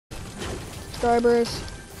subscribers,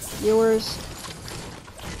 viewers.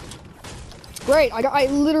 Great, I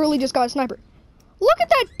literally just got a sniper. Look at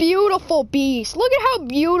that beautiful beast. Look at how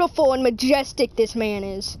beautiful and majestic this man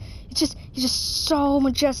is. He's just so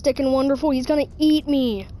majestic and wonderful. He's gonna eat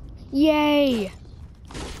me. Yay.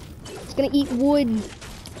 He's gonna eat wood.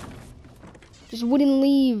 Just wooden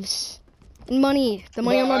leaves. And money. The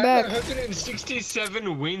money on my back. I have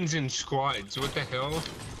 167 wins in squads. What the hell?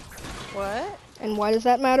 What? And why does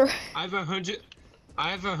that matter? I have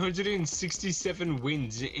 167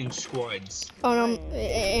 wins in squads. Oh no,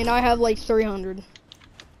 and I have like 300.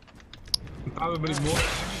 Probably more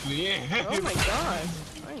actually, yeah. Oh my god.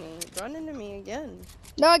 Run into me again.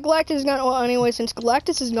 No, Galactus is gone. Well, anyway, since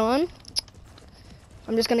Galactus is gone,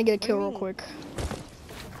 I'm just gonna get a kill real quick.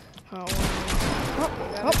 Oh.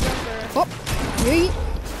 Yeet.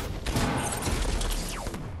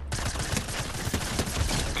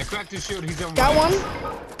 I cracked his shield, he's on Got one. I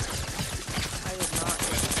did not.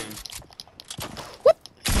 Whoop.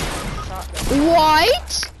 Shotgun.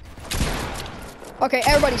 What? Okay,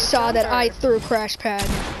 everybody saw that I threw a crash pad.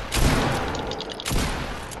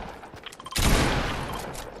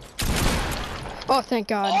 Oh, thank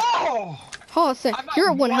God. Oh,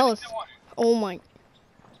 you're at 1 health. Oh my.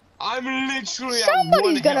 I'm literally Somebody's at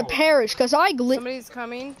 1 gonna health. perish because I Somebody's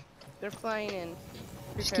coming. They're flying in.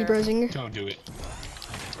 Just keep raising. Don't do it.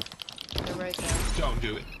 They're right there. Don't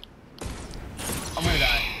do it. I'm gonna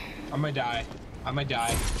die. I might die. I might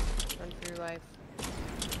die. Run for your life.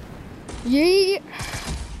 Yee.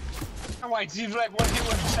 Oh wait, he's like one hit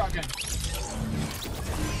with a shotgun.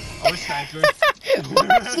 Oh, sniper.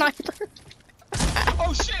 Sniper.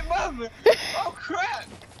 Oh shit, mom! Oh crap!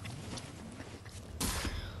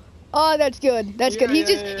 Oh, that's good. That's good. He's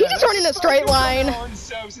just running a straight line. On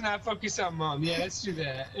subs and I focus on mom. Yeah, let's do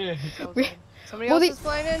that. Yeah. Somebody else is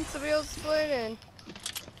flying in. Somebody else is flying in.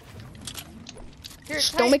 Here,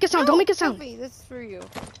 Don't make a sound. Don't make a sound. Sophie, this is for you.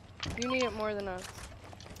 You need it more than us.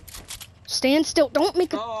 Stand still. Don't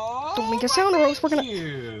make a sound, or else we're gonna.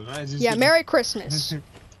 Yeah, Merry Christmas.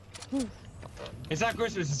 It's not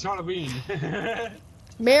Christmas. It's Halloween.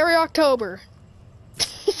 Merry October.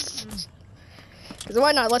 Cause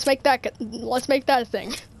why not? Let's make that a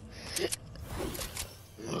thing.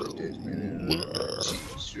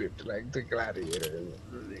 Stripped like the gladiator.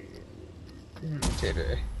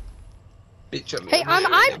 Hey,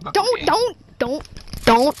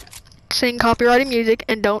 don't sing copyrighted music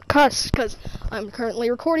and don't cuss, cause I'm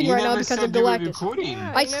currently recording right now because of Galactus.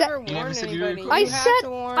 Yeah, I said I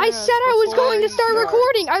was going to start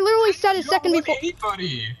recording. I literally said a second before.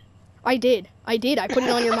 I did. I put it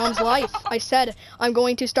on your mom's life. I said I'm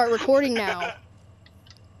going to start recording now.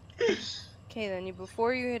 Okay, then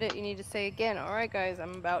before you hit it, you need to say again. All right, guys,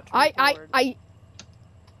 I'm about to record.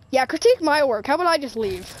 Yeah, critique my work. How about I just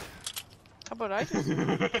leave? How about I just?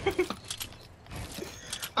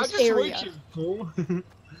 I just wait you, fool. I'm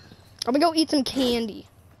gonna go eat some candy.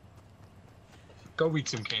 Go eat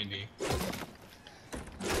some candy.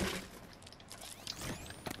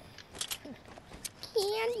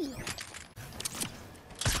 Candy.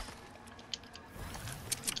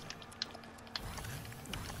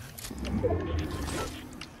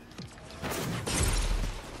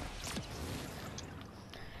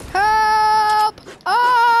 Help!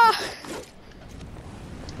 Ah!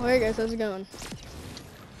 Oh, hey guys, how's it going?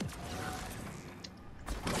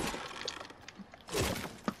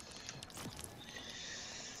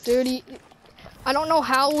 Dude, I don't know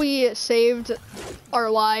how we saved our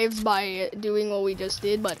lives by doing what we just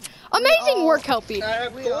did, but amazing work, Kelpie. I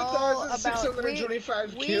have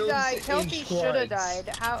 4,625 kills died. in Kelpie squads. should have died.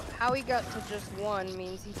 How he got to just 1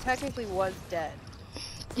 means he technically was dead.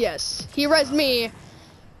 Yes, he rezzed me.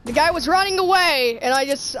 The guy was running away, and I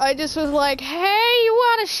just was like, "Hey, you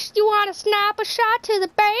wanna snap a shot to the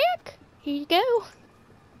back? Here you go."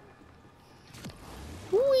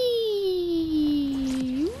 Wee,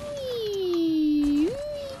 wee, wee.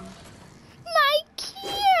 My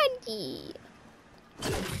candy.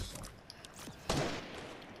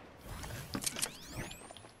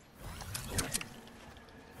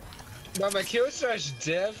 But my kill slash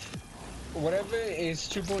death, whatever, is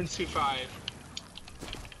 2.25.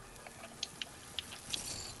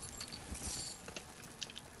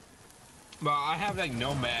 But I have like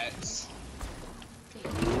no mats.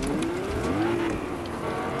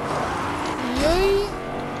 Yay.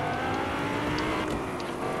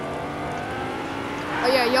 Oh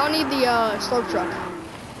yeah, y'all need the slurp truck.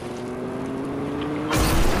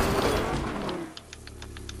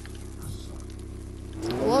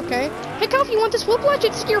 Well, okay. Hey, Calf, you want this whiplash?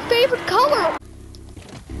 It's your favorite color.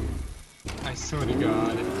 I swear to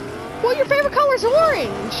God. Well, your favorite color is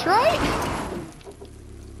orange, right?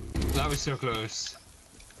 That was so close.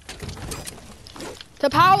 The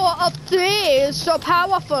power of three is so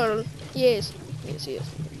powerful. Yes. Yes, yes.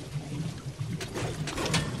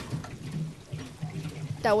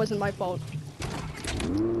 That wasn't my fault.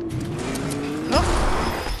 Huh?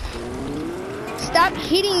 Stop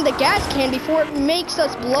hitting the gas can before it makes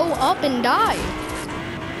us blow up and die.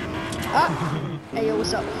 Ah. Hey, yo,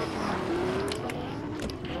 what's up?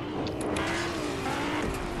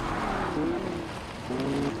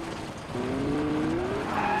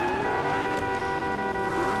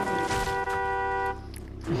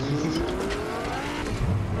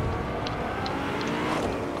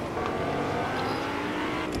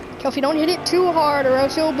 Kelfie, don't hit it too hard or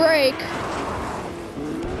else it'll break.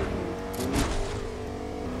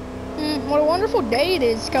 What a wonderful day it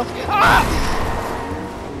is, Kelfie. Ah!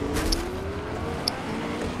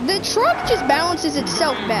 The truck just balances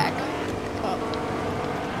itself back. Oh.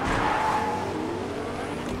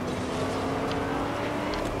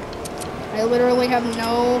 I literally have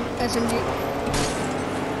no SMG.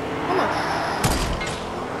 Come on.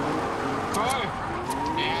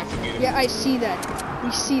 Yeah, I see that.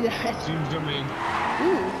 We see that. Team's coming.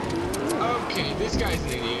 Ooh. Okay, this guy's an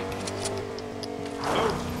idiot.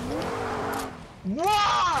 Oh.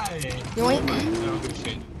 Why? Yoink. No, good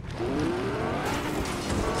shit.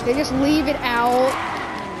 They just leave it out.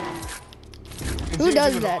 Who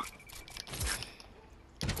does that?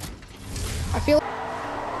 I feel.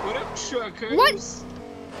 What up, truckers? What?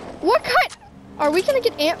 What kind? Are we gonna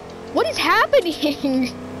get What is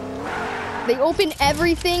happening? They open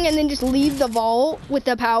everything and then just leave the vault with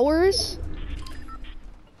the powers?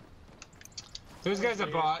 Those guys are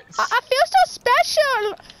bots. I feel so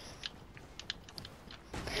special!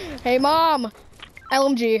 Hey, Mom!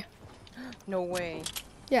 LMG. No way.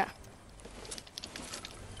 Yeah.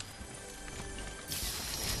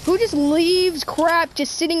 Who just leaves crap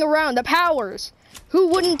just sitting around? The powers. Who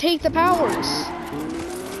wouldn't take the powers?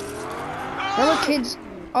 Remember kids...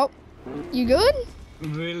 Oh, you good?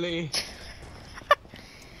 Really?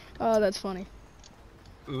 Oh, that's funny.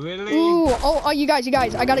 Really? Ooh, oh, you guys,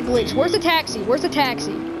 I got a glitch. Where's the taxi? Where's the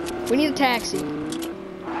taxi? We need a taxi.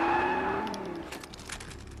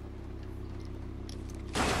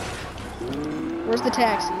 Where's the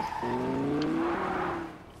taxi?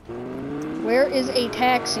 Where is a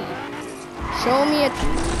taxi? Show me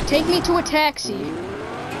take me to a taxi.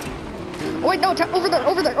 Oh wait, no, over there.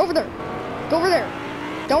 Go over there.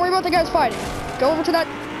 Don't worry about the guys fighting. Go over to that.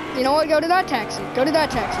 You know what? Go to that taxi. Go to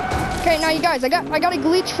that taxi. Okay, now you guys, I got a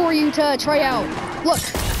glitch for you to try out. Look,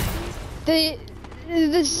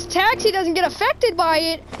 this taxi doesn't get affected by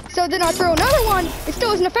it, so then I throw another one. It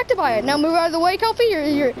still isn't affected by it. Now move out of the way, Kelfie. You're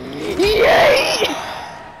Yay!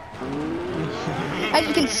 As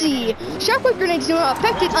you can see, shockwave grenades do not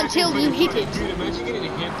affect it until you hit it. Dude, imagine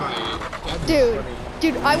getting hit by it.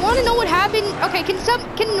 Dude, I want to know what happened. Okay, can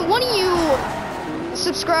one of you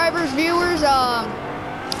subscribers, viewers,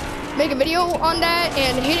 make a video on that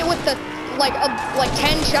and hit it with the like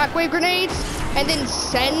 10 shockwave grenades and then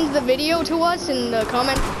send the video to us in the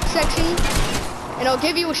comment section, and I'll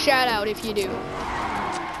give you a shout out if you do.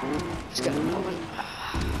 Just got a moment.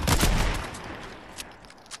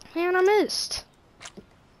 Man, I missed.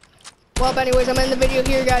 Well, anyways, I'm ending the video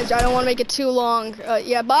here, guys. I don't want to make it too long.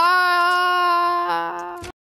 Yeah, bye.